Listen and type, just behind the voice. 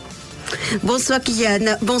Bonsoir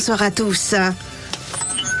Kylian, bonsoir à tous.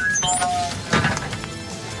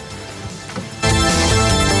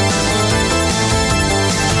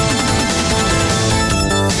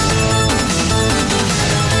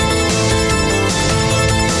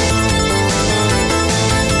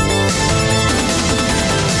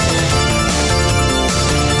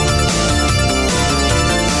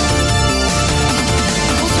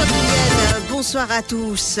 Bonsoir à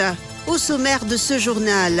tous. Au sommaire de ce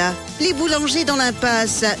journal, les boulangers dans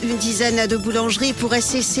l'impasse. Une dizaine de boulangeries pourraient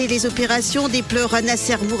cesser les opérations, déplore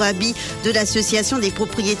Nasser Mourabi de l'association des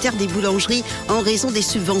propriétaires des boulangeries en raison des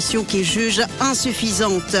subventions qu'ils jugent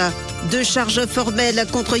insuffisantes. Deux charges formelles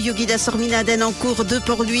contre Yogida Sorminaden en cours de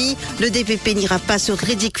Port-Louis. Le DPP n'ira pas se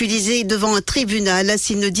ridiculiser devant un tribunal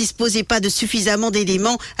s'il ne disposait pas de suffisamment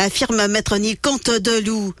d'éléments, affirme Maître Nilkant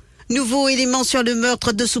Delou. Nouveau élément sur le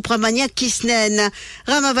meurtre de Supramania Kisnen.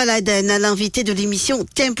 Ramavaladen, l'invité de l'émission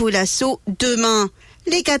Tempo Lasso, demain.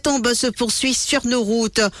 L'hécatombe se poursuit sur nos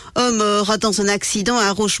routes. Homme mort dans un accident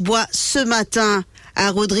à Rochebois ce matin.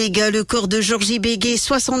 À Rodrigue, le corps de Georgie Béguet,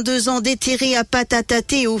 62 ans, déterré à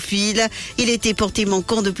Patataté au fil. Il était porté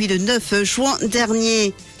manquant depuis le 9 juin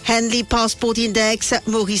dernier. Henley Passport Index,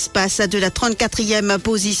 Maurice passe de la 34e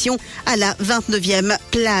position à la 29e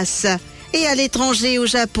place. Et à l'étranger, au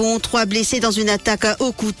Japon, 3 blessés dans une attaque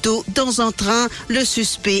au couteau dans un train. Le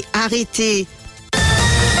suspect arrêté.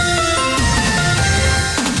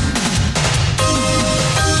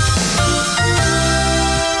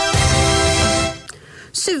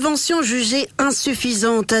 Subvention jugée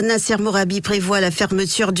insuffisante. Nasser Mourabi prévoit la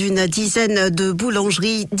fermeture d'une dizaine de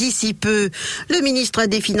boulangeries d'ici peu. Le ministre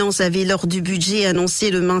des Finances avait lors du budget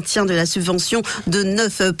annoncé le maintien de la subvention de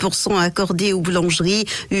 9% accordée aux boulangeries.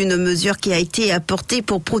 Une mesure qui a été apportée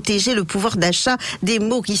pour protéger le pouvoir d'achat des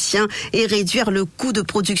Mauriciens et réduire le coût de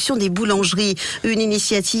production des boulangeries. Une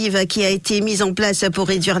initiative qui a été mise en place pour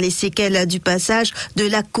réduire les séquelles du passage de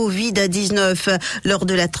la Covid-19. Lors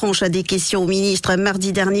de la tranche des questions au ministre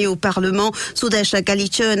mardi dernier au Parlement, Soudacha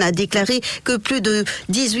Kalichon a déclaré que plus de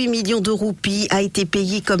 18 millions de roupies a été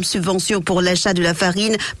payé comme subvention pour l'achat de la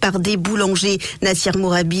farine par des boulangers. Nasser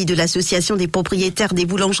Mourabi de l'association des propriétaires des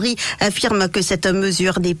boulangeries affirme que cette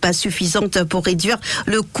mesure n'est pas suffisante pour réduire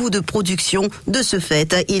le coût de production. De ce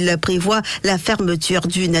fait, il prévoit la fermeture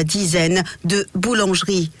d'une dizaine de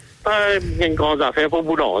boulangeries. Pas une grande affaire pour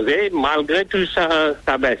boulanger. Malgré tout ça,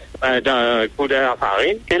 ça baisse d'un coût de la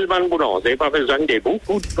farine. Tellement boulanger, pas besoin de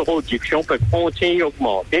beaucoup. Le coût de production peut continuer à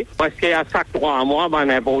augmenter. Parce qu'à chaque 3 mois, on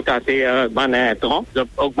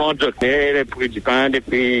augmente le prix du pain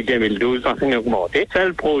depuis 2012, ça a augmenté. C'est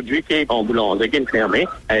le produit qui est en boulanger qui est fermé.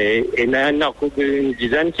 Et là, il y a une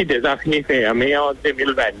dizaine qui est déjà fini fermé en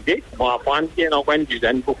 2022. On va prendre encore une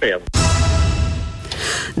dizaine pour fermer.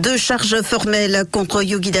 Deux charges formelles contre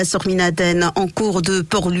Yogida Sorminaden en cours de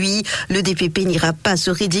Port-Louis. Le DPP n'ira pas se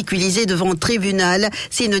ridiculiser devant le tribunal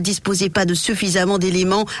s'il ne disposait pas de suffisamment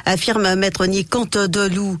d'éléments, affirme Maître Nilkant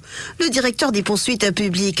Delou. Le directeur des poursuites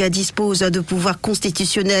publiques dispose de pouvoirs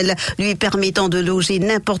constitutionnels lui permettant de loger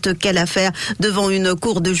n'importe quelle affaire devant une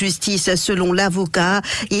cour de justice selon l'avocat.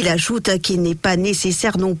 Il ajoute qu'il n'est pas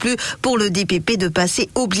nécessaire non plus pour le DPP de passer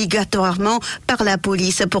obligatoirement par la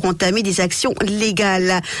police pour entamer des actions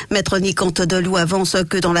légales. Maître Nilkant Delou avance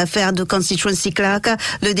que dans l'affaire de Constituency Clerk,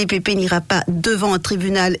 le DPP n'ira pas devant un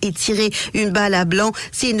tribunal et tirer une balle à blanc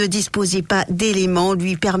s'il ne disposait pas d'éléments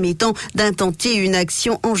lui permettant d'intenter une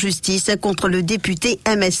action en justice contre le député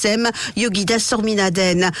MSM Yogida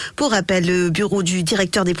Sorminaden. Pour rappel, le bureau du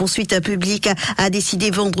directeur des poursuites publiques a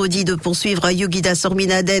décidé vendredi de poursuivre Yogida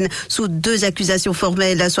Sorminaden sous 2 accusations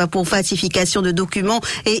formelles, soit pour falsification de documents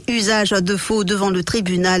et usage de faux devant le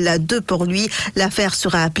tribunal de Port-Louis. L'affaire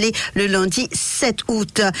sera appelé le lundi 7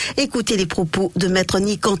 août. Écoutez les propos de Maître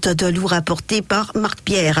Nilkant Delou rapportés par Marc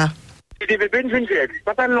Pierre. Le DPP ne fait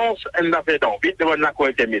pas. Pas lance une affaire d'envie devant la cour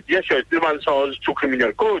intermédiaire, devant le sens sous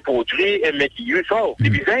criminel code, produit, et mais qui y sort.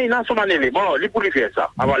 Les bizarres, il a son élément, il pour lui faire ça.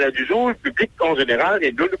 Avant l'heure du jour, le public en général,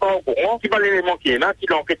 et deux pas au courant, qui va l'élément qui est là, qui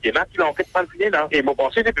l'enquête est là, qui l'enquête pas le finir là. Et mon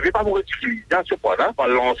pensée, le DPP pas vous rectifier dans ce point-là, par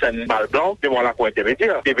lancer une balle blanche devant la cour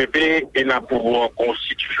intermédiaire. Le DPP est un pouvoir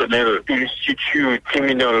constitutionnel, institut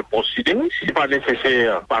criminel proceeding. C'est pas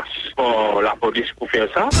nécessaire par la police pour faire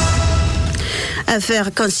ça.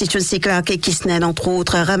 Affaire Constituency Clark et Kisnen, entre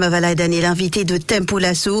autres. Ramavaladan est l'invité de Tempo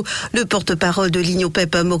Lasso. Le porte-parole de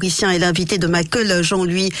l'Uniopep mauricien est l'invité de Michael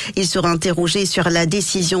Jean-Louis. Il sera interrogé sur la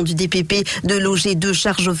décision du DPP de loger 2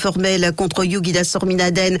 charges formelles contre Yogida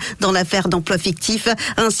Sorminaden dans l'affaire d'emploi fictif,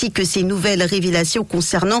 ainsi que ses nouvelles révélations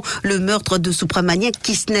concernant le meurtre de Supramanian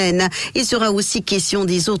Kisnen. Il sera aussi question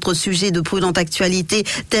des autres sujets de brûlante actualité,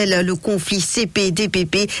 tels le conflit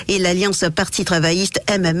CP-DPP et l'Alliance Parti travailliste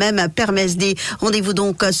MMM-PERMESD. Rendez-vous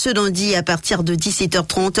donc ce lundi à partir de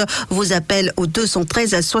 17h30. Vos appels au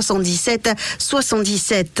 213 77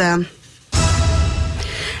 77.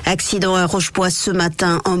 Accident à Rochebois ce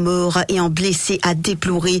matin, un mort et un blessé à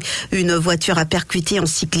déplorer. Une voiture a percuté un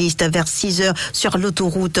cycliste vers 6h sur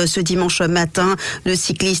l'autoroute ce dimanche matin. Le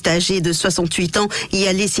cycliste âgé de 68 ans y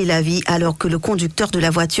a laissé la vie alors que le conducteur de la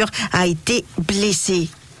voiture a été blessé.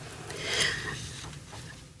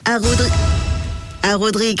 À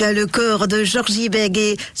Rodrigue, le corps de Georgie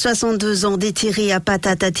Bégué, 62 ans, déterré à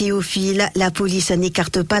Patate à Théophile. La police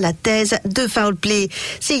n'écarte pas la thèse de foul play.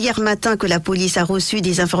 C'est hier matin que la police a reçu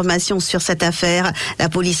des informations sur cette affaire. La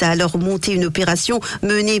police a alors monté une opération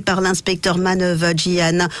menée par l'inspecteur Maneuve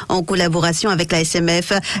Gian en collaboration avec la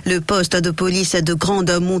SMF, le poste de police de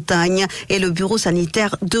Grande Montagne et le bureau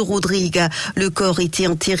sanitaire de Rodrigue. Le corps était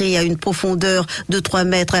enterré à une profondeur de 3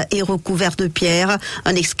 mètres et recouvert de pierres.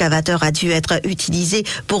 Un excavateur a dû être utilisé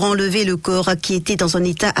pour enlever le corps qui était dans un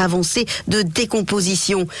état avancé de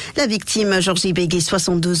décomposition. La victime, Georgie Bégué,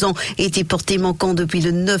 62 ans, était portée manquant depuis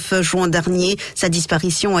le 9 juin dernier. Sa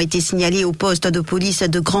disparition a été signalée au poste de police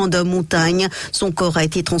de Grande Montagne. Son corps a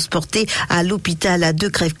été transporté à l'hôpital de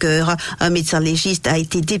Crèvecoeur. Un médecin légiste a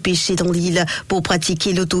été dépêché dans l'île pour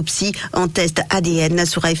pratiquer l'autopsie. Un test ADN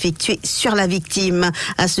sera effectué sur la victime.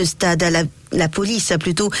 À ce stade, la police,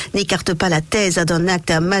 n'écarte pas la thèse d'un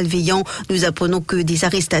acte malveillant. Nous apprenons que des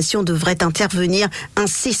arrestations devraient intervenir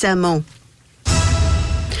incessamment.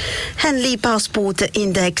 Henley Passport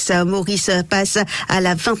Index, Maurice passe à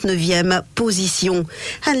la 29e position.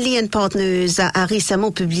 Henley & Partners a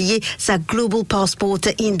récemment publié sa Global Passport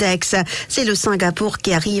Index. C'est le Singapour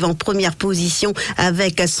qui arrive en première position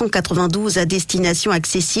avec 192 destinations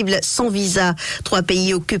accessibles sans visa. 3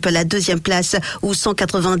 pays occupent la 2e place où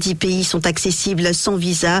 190 pays sont accessibles sans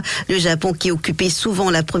visa. Le Japon, qui occupait souvent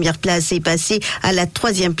la première place, est passé à la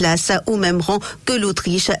 3e place au même rang que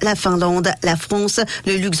l'Autriche, la Finlande, la France,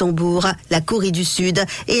 le Luxembourg, la Corée du Sud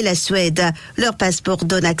et la Suède. Leur passeport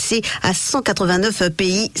donne accès à 189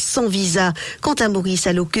 pays sans visa. Quant à Maurice,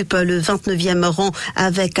 elle occupe le 29e rang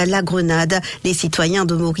avec la Grenade. Les citoyens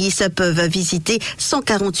de Maurice peuvent visiter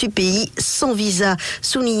 148 pays sans visa.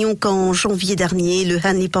 Soulignons qu'en janvier dernier, le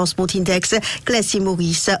Henley Passport Index classait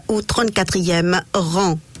Maurice au 34e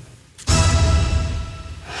rang.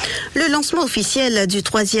 Le lancement officiel du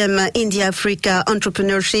 3e India-Africa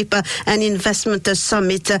Entrepreneurship and Investment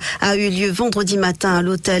Summit a eu lieu vendredi matin à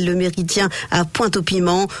l'hôtel Le Méridien à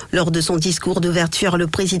Pointe-au-Piment. Lors de son discours d'ouverture, le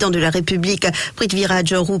président de la République,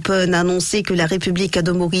 Prithviraj Rupan, a annoncé que la République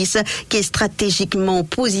de Maurice, qui est stratégiquement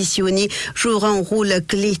positionnée, jouera un rôle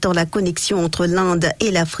clé dans la connexion entre l'Inde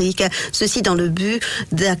et l'Afrique. Ceci dans le but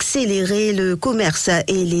d'accélérer le commerce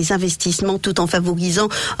et les investissements tout en favorisant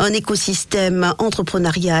un écosystème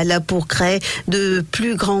entrepreneurial pour créer de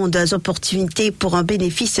plus grandes opportunités pour un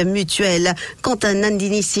bénéfice mutuel. Quant à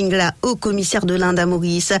Nandini Singla, haut commissaire de l'Inde à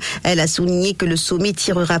Maurice, elle a souligné que le sommet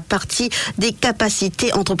tirera parti des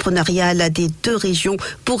capacités entrepreneuriales des 2 régions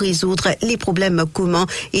pour résoudre les problèmes communs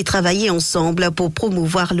et travailler ensemble pour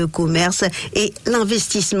promouvoir le commerce et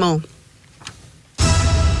l'investissement.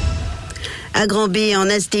 À Grand-B, un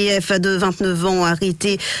SDF de 29 ans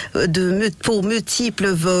arrêté pour multiples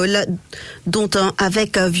vols, dont un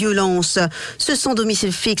avec violence. Ce sans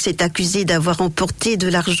domicile fixe est accusé d'avoir emporté de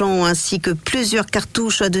l'argent ainsi que plusieurs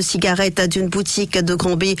cartouches de cigarettes d'une boutique de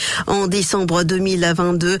Grand-B en décembre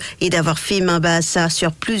 2022 et d'avoir fait main basse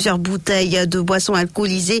sur plusieurs bouteilles de boissons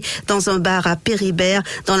alcoolisées dans un bar à Péribert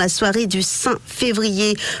dans la soirée du 5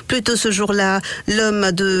 février. Plus tôt ce jour-là,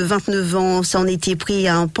 l'homme de 29 ans s'en était pris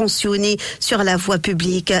à un pensionné sur la voie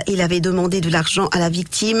publique. Il avait demandé de l'argent à la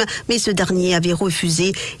victime, mais ce dernier avait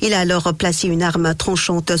refusé. Il a alors placé une arme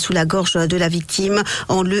tranchante sous la gorge de la victime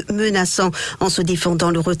en le menaçant. En se défendant,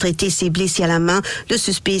 le retraité s'est blessé à la main. Le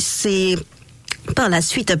suspect s'est par la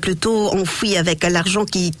suite plutôt enfoui avec l'argent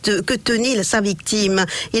que tenait sa victime.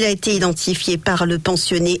 Il a été identifié par le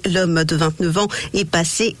pensionné. L'homme de 29 ans est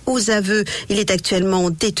passé aux aveux. Il est actuellement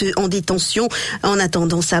en détention en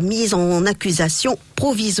attendant sa mise en accusation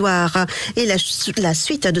provisoire. Et la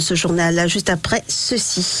suite de ce journal juste après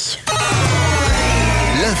ceci.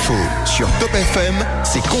 L'info sur Top FM,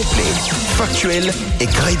 c'est complet, factuel et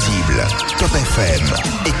crédible. Top FM,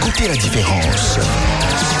 écoutez la différence.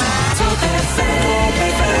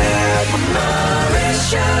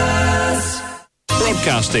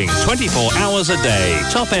 Broadcasting 24 hours a day.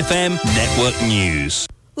 Top FM Network News.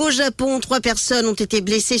 Au Japon, 3 personnes ont été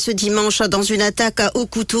blessées ce dimanche dans une attaque au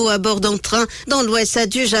couteau à bord d'un train dans l'ouest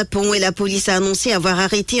du Japon et la police a annoncé avoir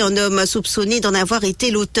arrêté un homme soupçonné d'en avoir été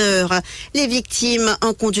l'auteur. Les victimes,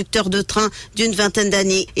 un conducteur de train d'une vingtaine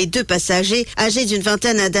d'années et 2 passagers âgés d'une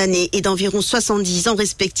vingtaine d'années et d'environ 70 ans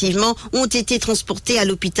respectivement, ont été transportés à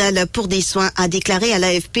l'hôpital pour des soins, a déclaré à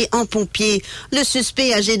l'AFP un pompier. Le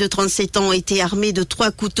suspect âgé de 37 ans était armé de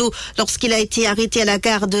 3 couteaux lorsqu'il a été arrêté à la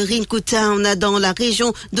gare de Rinkutown dans la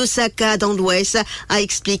région d'Osaka dans l'Ouest, a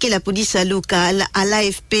expliqué la police locale à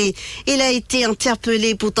l'AFP. Il a été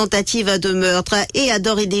interpellé pour tentative de meurtre et a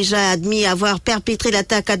d'ores et déjà admis avoir perpétré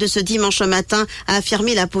l'attaque de ce dimanche matin, a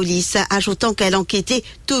affirmé la police, ajoutant qu'elle enquêtait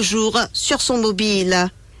toujours sur son mobile.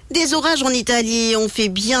 Des orages en Italie ont fait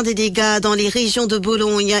bien des dégâts dans les régions de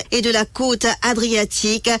Bologne et de la côte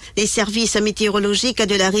adriatique. Les services météorologiques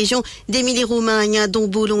de la région d'Émilie-Romagne, dont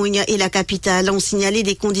Bologne est la capitale, ont signalé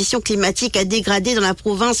des conditions climatiques dégradées dans la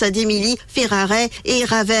province d'Émilie, Ferrare et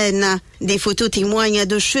Ravenne. Des photos témoignent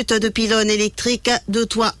de chutes de pylônes électriques, de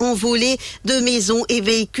toits envolés, de maisons et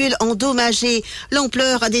véhicules endommagés.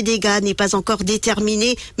 L'ampleur des dégâts n'est pas encore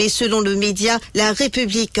déterminée, mais selon le média La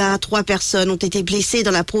Repubblica, 3 personnes ont été blessées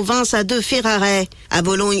dans la province de Ferrare. À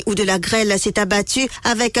Bologne, où de la grêle s'est abattue,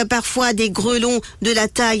 avec parfois des grêlons de la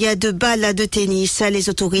taille de balles de tennis, les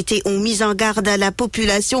autorités ont mis en garde la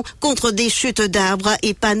population contre des chutes d'arbres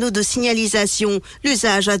et panneaux de signalisation.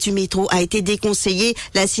 L'usage du métro a été déconseillé.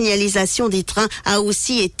 La signalisation des trains a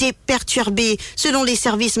aussi été perturbée. Selon les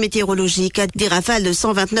services météorologiques, des rafales de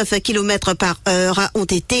 129 km/h ont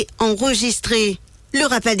été enregistrées. Le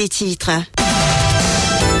rappel des titres.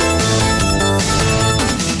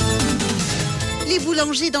 Les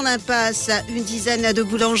boulangers dans l'impasse. Une dizaine de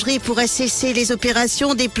boulangeries pourraient cesser les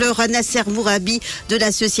opérations, déplore Nasser Mourabi de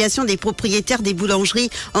l'association des propriétaires des boulangeries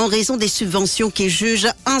en raison des subventions qu'ils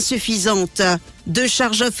jugent insuffisantes. 2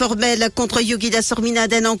 charges formelles contre Yogida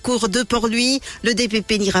Sorminaden en cours de Port-Louis. Le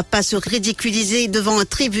DPP n'ira pas se ridiculiser devant un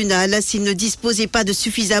tribunal s'il ne disposait pas de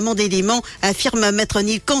suffisamment d'éléments, affirme Maître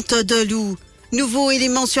Nilkant Delou. Nouveau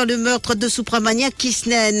élément sur le meurtre de Supramania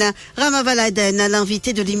Kisnen. Ramavaladen,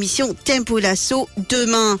 l'invité de l'émission Tempo Lasso,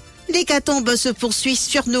 demain. L'hécatombe se poursuit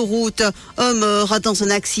sur nos routes. Homme mort dans un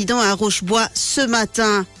accident à Rochebois ce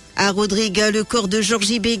matin. À Rodrigue, le corps de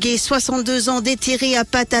Georgie Béguet, 62 ans, déterré à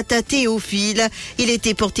Patata Théophile. Il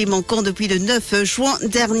était porté manquant depuis le 9 juin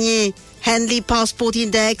dernier. Henley Passport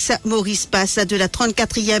Index, Maurice passe de la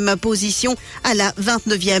 34e position à la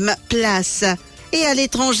 29e place. Et à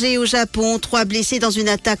l'étranger, au Japon, 3 blessés dans une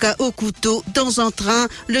attaque au couteau dans un train,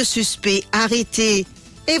 le suspect arrêté.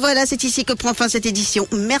 Et voilà, c'est ici que prend fin cette édition.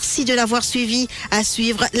 Merci de l'avoir suivi. À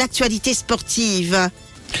suivre l'actualité sportive.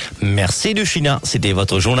 Merci Luchina, c'était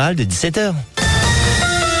votre journal de 17h.